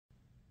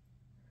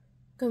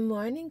Good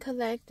morning,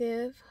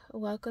 collective.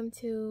 Welcome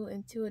to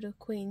Intuitive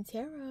Queen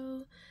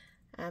Tarot.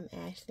 I'm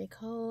Ashley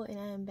Cole, and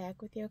I am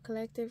back with your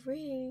collective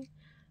reading.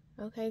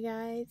 Okay,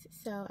 guys,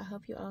 so I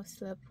hope you all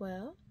slept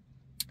well.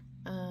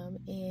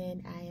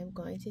 And I am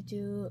going to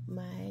do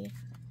my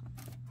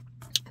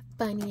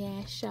funny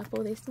ass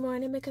shuffle this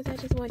morning because I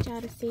just want y'all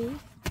to see.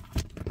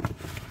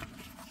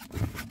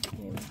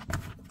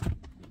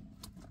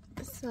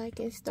 So I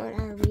can start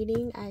our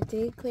reading. I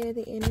did clear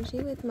the energy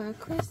with my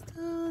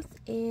crystals,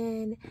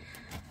 and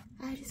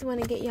I just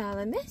want to get y'all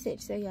a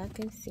message so y'all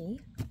can see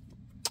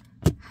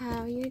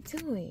how you're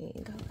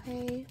doing,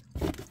 okay?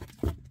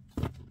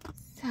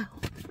 So,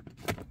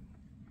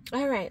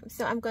 alright,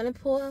 so I'm going to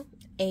pull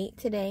 8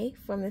 today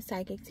from the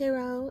Psychic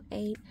Tarot,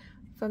 8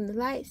 from the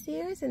Light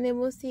Seers, and then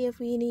we'll see if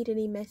we need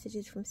any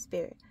messages from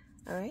Spirit.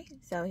 Alright,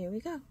 so here we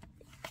go.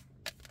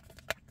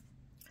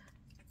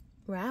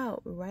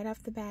 Wow, right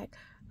off the bat.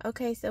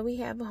 Okay, so we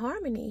have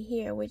Harmony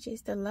here, which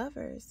is the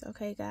Lovers.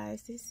 Okay,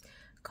 guys, this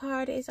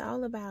card is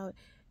all about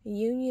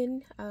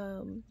union,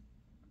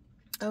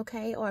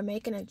 okay, or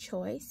making a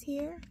choice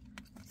here.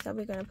 So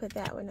we're going to put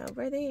that one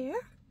over there.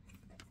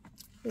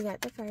 We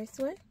got the first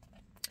one.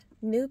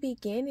 New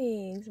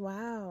beginnings.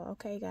 Wow.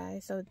 Okay,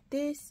 guys. So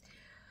this,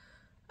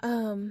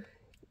 I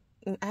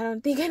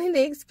don't think I need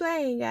to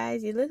explain,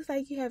 guys. It looks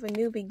like you have a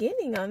new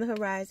beginning on the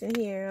horizon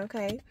here,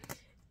 okay?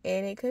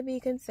 And it could be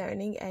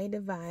concerning a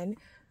divine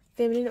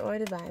feminine or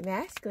divine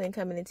masculine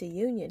coming into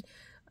union.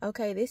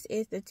 Okay, this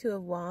is the Two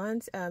of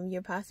Wands.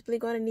 You're possibly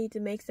going to need to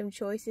make some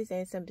choices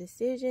and some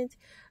decisions.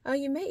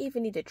 You may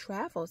even need to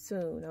travel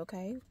soon,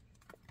 okay?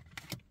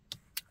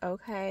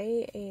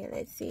 Okay, and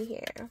let's see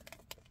here.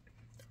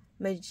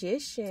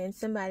 Magician,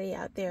 somebody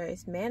out there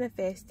is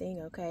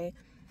manifesting, okay?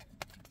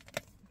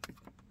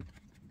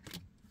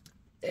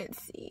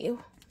 Let's see.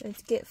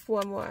 Let's get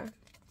 4 more.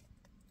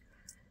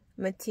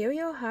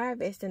 Material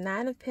harvest, the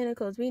 9 of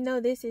Pentacles. We know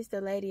this is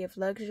the Lady of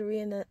Luxury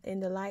in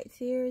the Light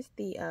Seers,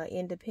 the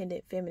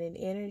independent feminine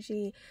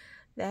energy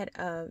that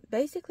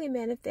basically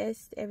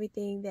manifests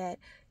everything that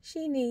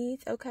she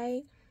needs,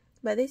 okay?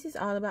 But this is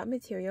all about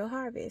material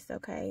harvest,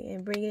 okay?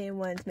 And bringing in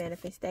one's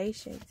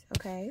manifestations,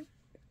 okay?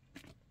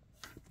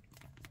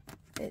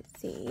 Let's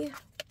see.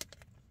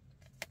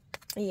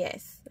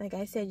 Yes, like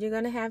I said, you're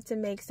going to have to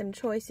make some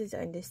choices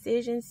and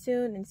decisions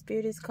soon, and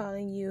Spirit is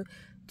calling you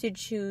to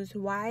choose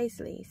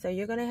wisely. So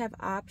you're going to have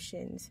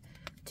options.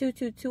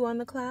 222 on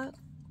the clock.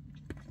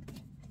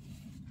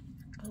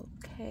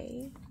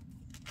 Okay.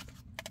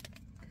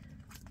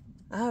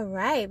 All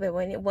right, but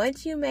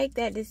once you make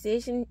that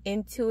decision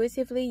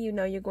intuitively, you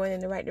know you're going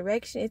in the right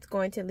direction. It's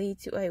going to lead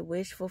to a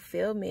wish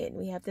fulfillment.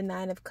 We have the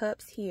 9 of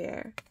Cups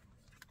here.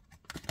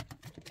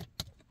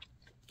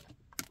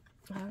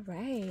 All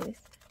right.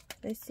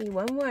 Let's see,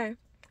 one more.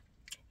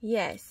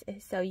 Yes,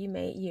 so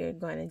you're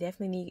going to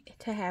definitely need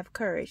to have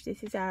courage.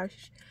 This is our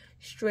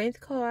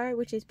strength card,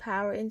 which is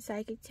power in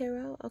Psychic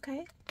Tarot,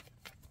 okay?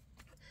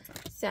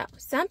 So,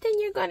 something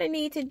you're going to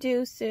need to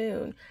do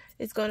soon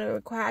is going to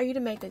require you to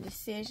make a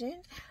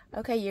decision.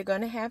 Okay, you're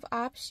going to have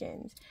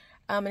options.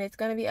 And it's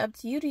going to be up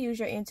to you to use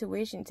your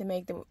intuition to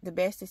make the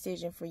best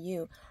decision for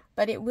you.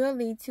 But it will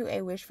lead to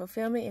a wish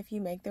fulfillment if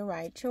you make the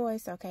right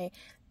choice, okay?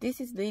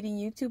 This is leading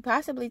you to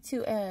possibly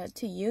to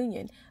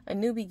union, a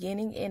new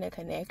beginning in a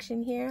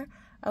connection here,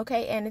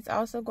 okay? And it's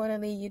also going to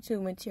lead you to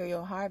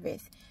material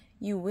harvest.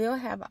 You will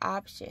have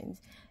options,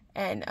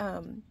 and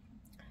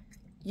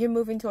you're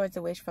moving towards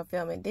a wish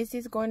fulfillment. This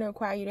is going to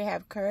require you to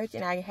have courage,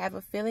 and I have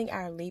a feeling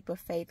our Leap of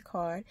Faith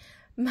card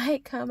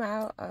might come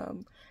out,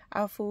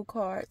 our Fool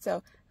card.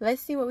 So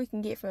let's see what we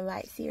can get from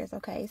Light Seers,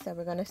 okay? So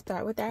we're going to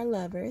start with our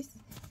Lovers.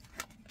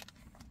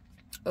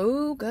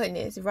 Oh,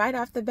 goodness. Right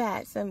off the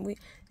bat,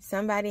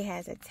 somebody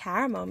has a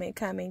Tower moment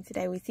coming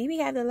today. We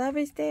have the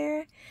Lovers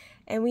there,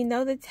 and we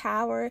know the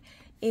Tower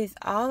is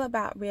all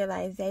about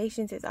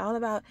realizations. It's all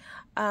about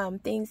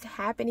things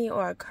happening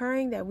or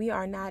occurring that we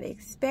are not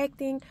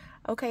expecting.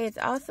 Okay, it's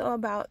also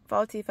about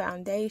faulty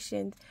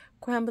foundations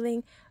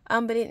crumbling.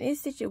 But in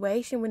this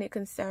situation, when it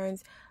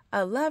concerns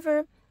a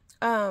lover,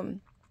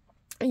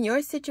 in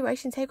your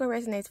situation, take what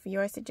resonates for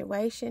your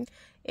situation.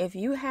 If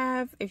you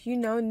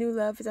know new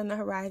love is on the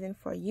horizon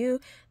for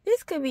you,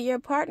 this could be your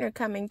partner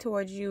coming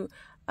towards you,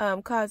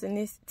 causing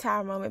this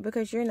Tower moment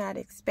because you're not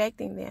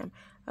expecting them.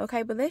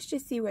 Okay, but let's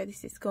just see where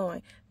this is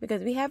going,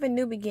 because we have a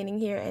new beginning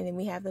here, and then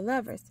we have the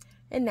Lovers,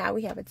 and now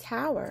we have a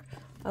Tower.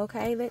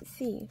 Okay, let's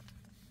see.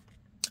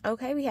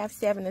 Okay, we have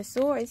 7 of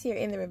Swords here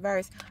in the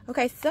reverse.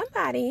 Okay,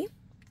 somebody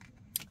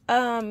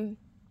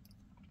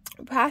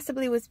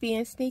possibly was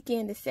being sneaky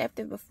and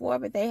deceptive before,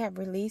 but they have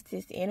released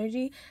this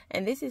energy,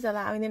 and this is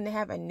allowing them to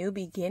have a new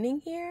beginning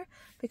here,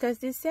 because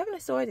this 7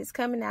 of Swords is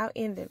coming out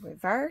in the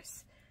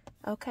reverse.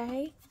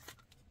 Okay,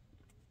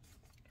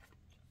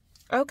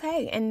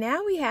 and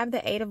now we have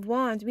the 8 of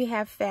Wands. We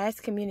have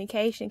fast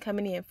communication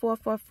coming in.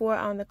 444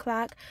 on the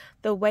clock.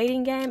 The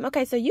waiting game.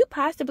 Okay, so you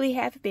possibly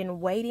have been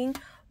waiting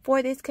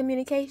for this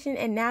communication,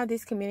 and now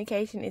this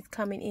communication is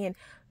coming in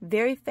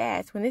very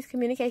fast. When this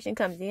communication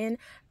comes in,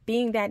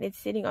 being that it's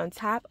sitting on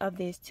top of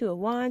this Two of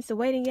Wands, the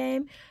waiting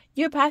game,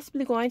 you're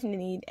possibly going to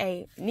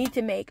need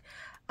to make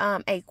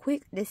a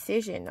quick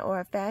decision or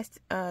a fast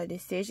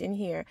decision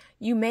here.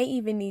 You may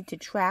even need to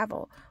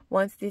travel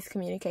once this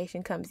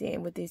communication comes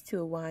in with this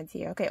Two of Wands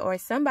here, okay? Or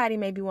somebody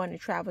may be wanting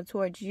to travel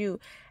towards you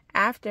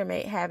after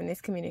having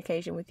this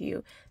communication with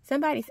you.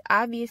 Somebody's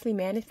obviously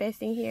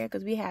manifesting here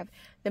because we have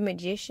the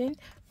Magician,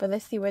 but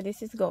let's see where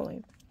this is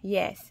going.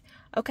 Yes.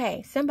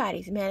 Okay,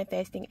 somebody's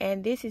manifesting,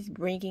 and this is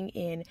bringing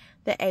in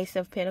the Ace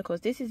of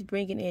Pentacles. This is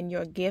bringing in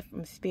your gift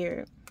from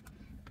Spirit.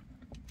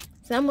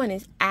 Someone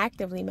is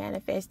actively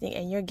manifesting,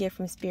 and your gift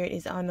from Spirit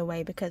is on the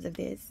way because of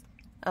this.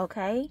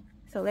 Okay,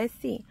 so let's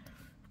see.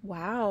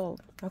 Wow.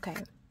 Okay.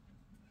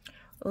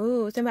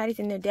 Ooh, somebody's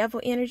in their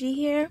devil energy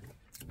here,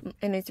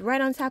 and it's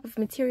right on top of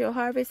material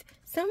harvest.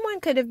 Someone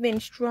could have been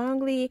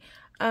strongly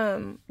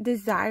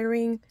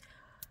desiring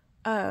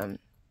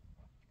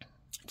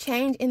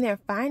change in their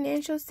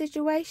financial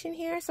situation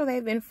here. So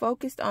they've been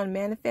focused on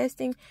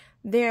manifesting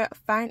their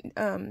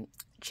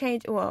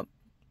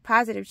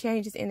positive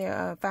changes in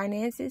their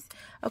finances.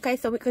 Okay,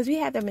 so because we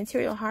have the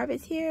material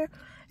harvest here,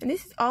 and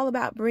this is all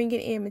about bringing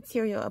in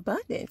material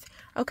abundance.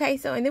 Okay,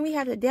 so and then we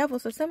have the devil.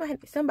 So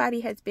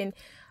somebody has been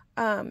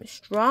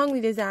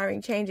strongly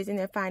desiring changes in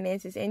their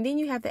finances. And then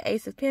you have the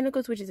Ace of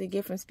Pentacles, which is a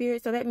gift from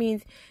Spirit. So that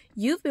means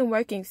you've been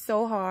working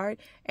so hard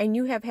and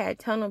you have had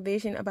tunnel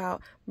vision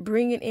about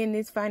bringing in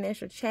this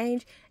financial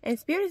change, and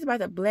Spirit is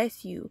about to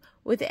bless you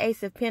with the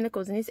Ace of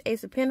Pentacles. And this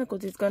Ace of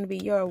Pentacles is going to be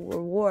your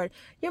reward,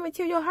 your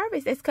material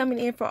harvest that's coming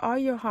in for all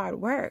your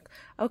hard work.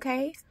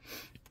 Okay,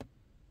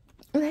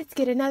 let's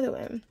get another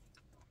one.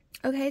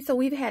 Okay, so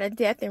we've had a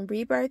death and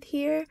rebirth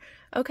here.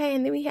 Okay,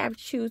 and then we have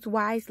choose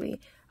wisely.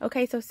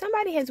 Okay, so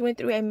somebody has went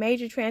through a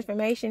major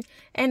transformation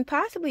and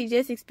possibly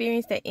just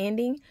experienced an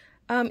ending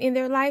in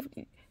their life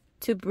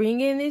to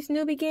bring in this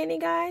new beginning,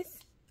 guys.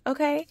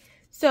 Okay,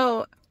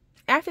 so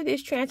after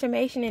this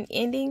transformation and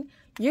ending,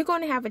 you're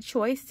going to have a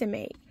choice to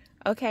make.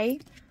 Okay,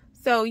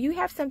 so you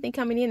have something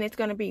coming in that's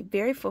going to be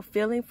very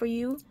fulfilling for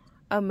you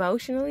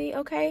emotionally.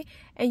 Okay,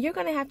 and you're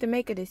going to have to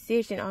make a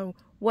decision on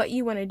what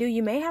you want to do.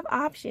 You may have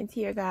options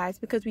here, guys,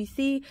 because we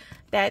see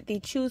that the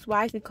choose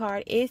wisely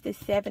card is the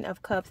Seven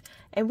of Cups,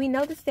 and we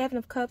know the Seven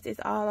of Cups is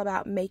all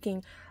about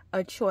making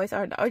a choice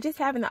or just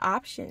having the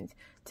options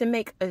to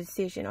make a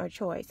decision or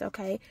choice.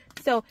 Okay,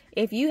 so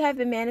if you have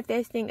been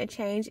manifesting a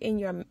change in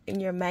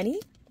your money,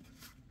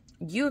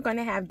 you're going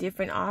to have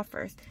different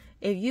offers.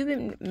 If you've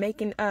been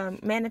making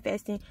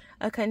manifesting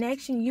a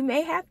connection, you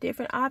may have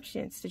different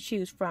options to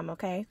choose from.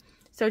 Okay,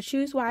 so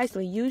choose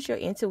wisely. Use your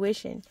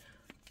intuition.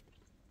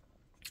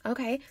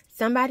 Okay,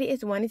 somebody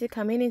is wanting to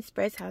come in and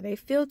express how they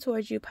feel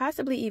towards you,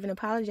 possibly even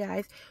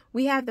apologize.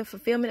 We have the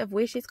fulfillment of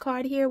wishes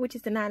card here, which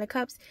is the Nine of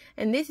Cups,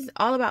 and this is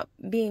all about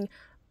being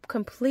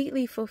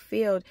completely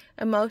fulfilled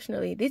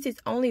emotionally. This is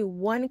only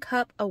one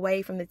cup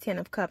away from the Ten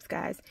of Cups,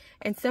 guys,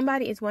 and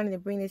somebody is wanting to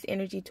bring this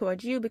energy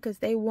towards you because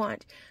they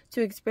want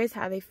to express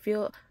how they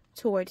feel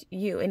towards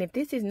you. And if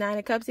this is Nine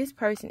of Cups, this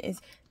person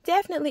is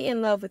definitely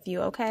in love with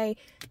you. Okay,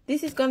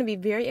 this is going to be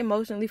very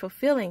emotionally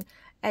fulfilling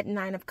at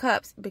Nine of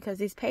Cups, because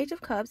this Page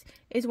of Cups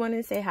is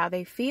wanting to say how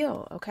they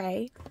feel.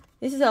 Okay,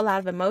 this is a lot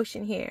of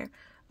emotion here.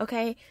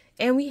 Okay,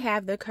 and we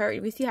have the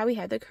courage. We see how we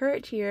have the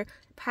courage here,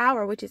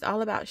 power, which is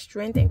all about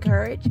strength and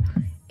courage,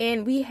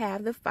 and we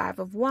have the Five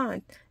of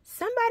Wands.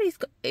 Somebody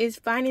is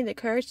finding the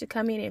courage to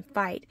come in and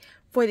fight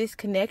for this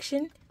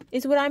connection,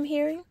 is what I'm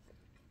hearing.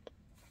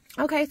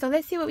 Okay, so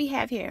let's see what we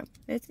have here.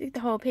 Let's get the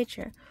whole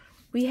picture.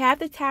 We have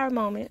the Tower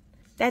moment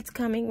that's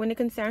coming when it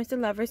concerns the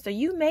lovers. So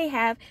you may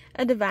have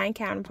a divine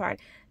counterpart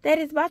that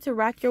is about to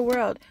rock your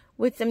world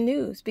with some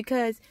news,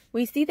 because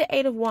we see the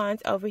Eight of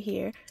Wands over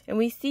here, and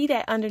we see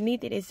that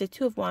underneath it is the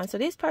Two of Wands. So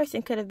this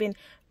person could have been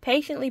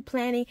patiently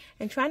planning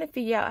and trying to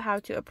figure out how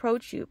to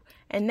approach you,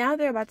 and now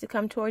they're about to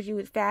come towards you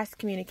with fast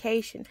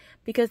communication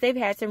because they've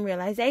had some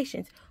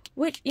realizations,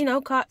 which, you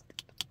know,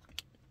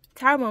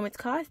 Tower moments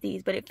cause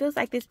these, but it feels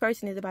like this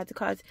person is about to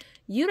cause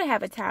you to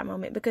have a Tower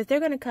moment, because they're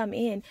going to come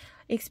in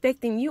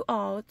expecting you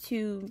all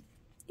to,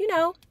 you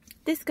know,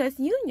 discuss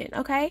union.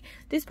 Okay,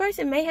 this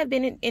person may have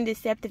been in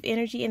deceptive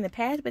energy in the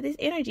past, but this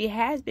energy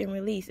has been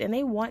released and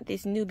they want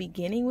this new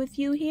beginning with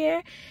you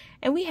here.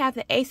 And we have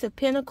the Ace of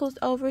Pentacles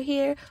over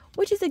here,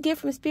 which is a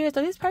gift from Spirit.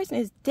 So this person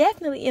is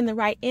definitely in the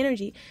right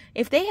energy.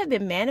 If they have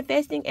been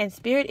manifesting and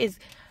Spirit is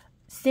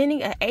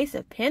sending an Ace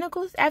of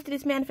Pentacles after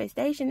this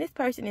manifestation, this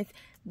person is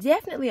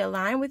definitely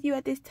aligned with you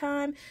at this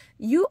time.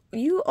 You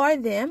or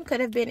them could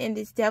have been in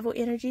this devil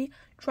energy,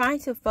 trying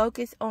to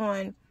focus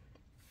on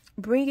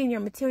bringing your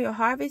material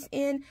harvest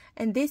in,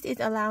 and this is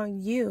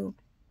allowing you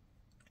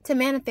to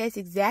manifest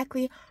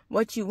exactly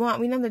what you want.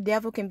 We know the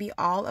devil can be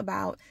all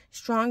about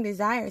strong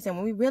desires, and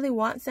when we really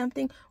want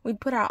something, we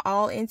put our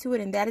all into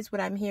it, and that is what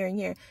I'm hearing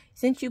here.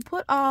 Since you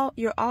put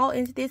your all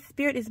into this,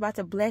 Spirit is about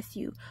to bless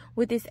you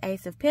with this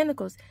Ace of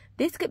Pentacles.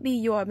 This could be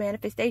your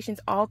manifestations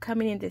all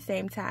coming in at the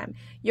same time.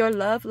 Your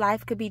love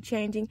life could be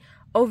changing,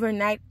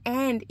 overnight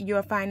and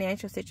your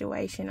financial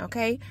situation,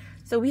 okay?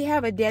 So we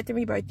have a death and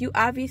rebirth. You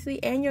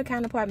obviously and your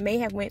counterpart may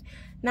have went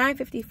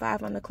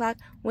 9:55 on the clock,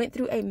 went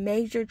through a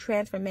major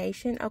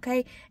transformation,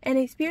 okay? And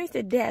experienced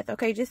a death,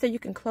 okay? Just so you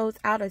can close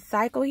out a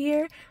cycle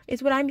here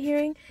is what I'm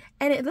hearing.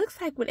 And it looks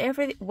like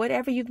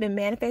whatever you've been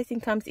manifesting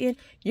comes in,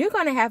 you're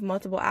going to have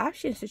multiple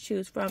options to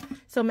choose from.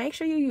 So make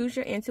sure you use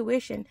your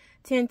intuition.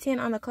 10:10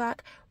 on the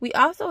clock. We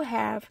also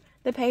have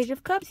the Page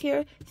of Cups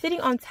here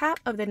sitting on top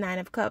of the Nine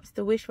of Cups,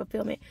 the wish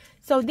fulfillment.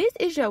 So this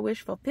is your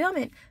wish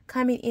fulfillment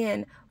coming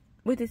in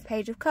with this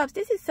Page of Cups.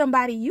 This is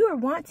somebody you are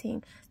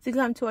wanting to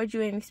come towards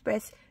you and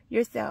express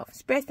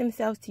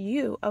themselves to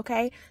you,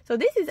 okay? So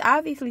this is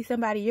obviously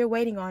somebody you're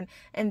waiting on,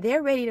 and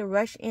they're ready to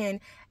rush in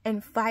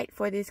and fight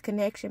for this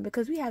connection,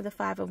 because we have the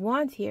Five of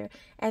Wands here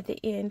at the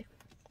end,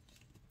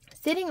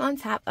 sitting on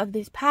top of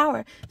this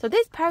power. So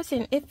this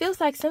person, it feels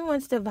like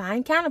someone's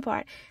divine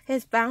counterpart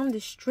has found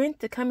the strength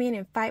to come in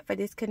and fight for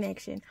this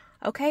connection.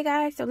 Okay,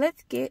 guys? So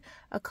let's get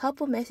a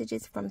couple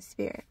messages from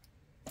Spirit.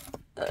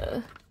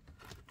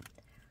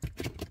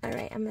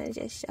 Alright, I'm going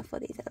to just shuffle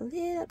these a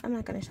little. I'm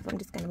not going to shuffle. I'm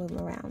just going to move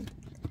them around.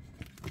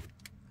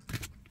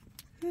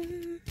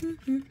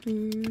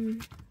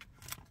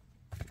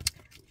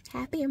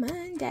 Happy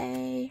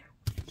Monday.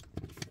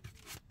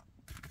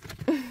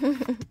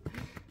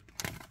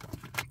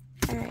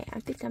 Alright, I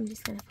think I'm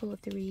just going to pull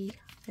 3.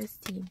 Let's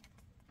see.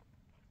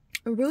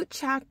 Root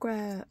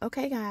chakra.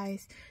 Okay,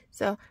 guys.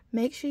 So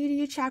make sure you do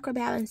your chakra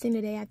balancing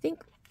today. I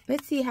think,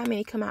 let's see how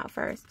many come out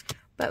first.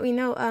 But we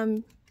know,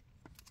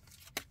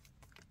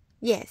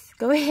 yes,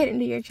 go ahead and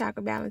do your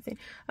chakra balancing.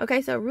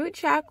 Okay, so root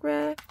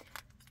chakra,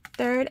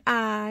 third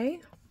eye,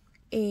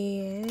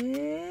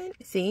 and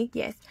see,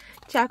 yes,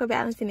 chakra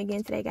balancing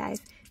again today,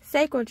 guys.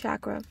 Sacral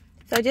chakra.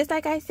 So just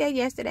like I said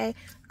yesterday,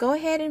 go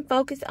ahead and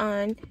focus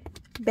on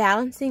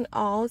balancing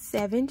all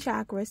 7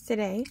 chakras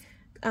today.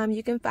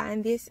 You can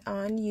find this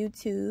on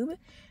YouTube,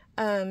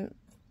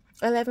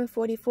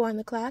 11:44 on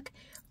the clock.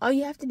 All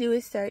you have to do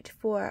is search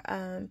for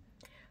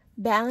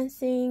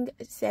balancing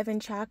 7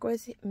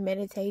 chakras,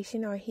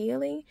 meditation or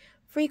healing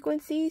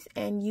frequencies,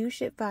 and you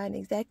should find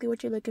exactly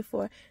what you're looking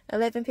for.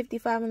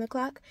 11:55 on the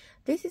clock.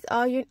 This is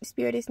all your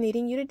spirit is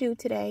needing you to do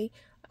today,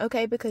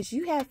 okay? Because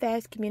you have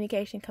fast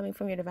communication coming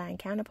from your divine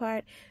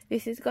counterpart.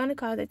 This is going to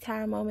cause a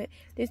tower moment.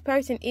 This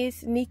person is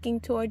sneaking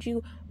towards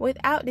you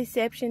without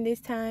deception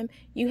this time.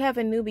 You have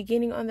a new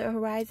beginning on the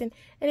horizon,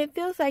 and it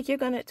feels like you're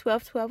going to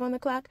 12:12 on the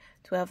clock.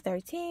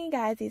 12:13,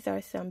 guys. These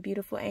are some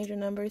beautiful angel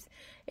numbers.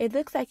 It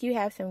looks like you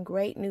have some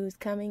great news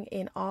coming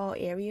in all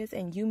areas,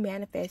 and you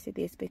manifested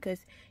this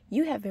because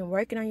you have been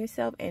working on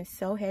yourself, and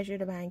so has your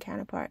divine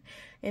counterpart.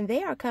 And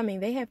they are coming.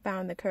 They have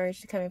found the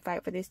courage to come and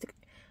fight for this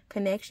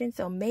connection.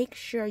 So make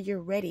sure you're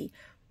ready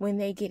when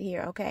they get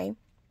here, okay?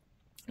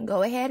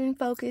 Go ahead and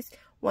focus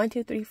 1,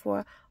 2, 3,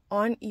 4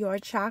 on your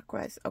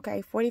chakras,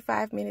 okay?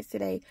 45 minutes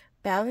today.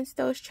 Balance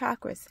those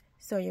chakras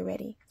so you're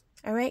ready.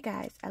 All right,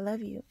 guys. I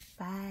love you.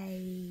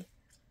 Bye.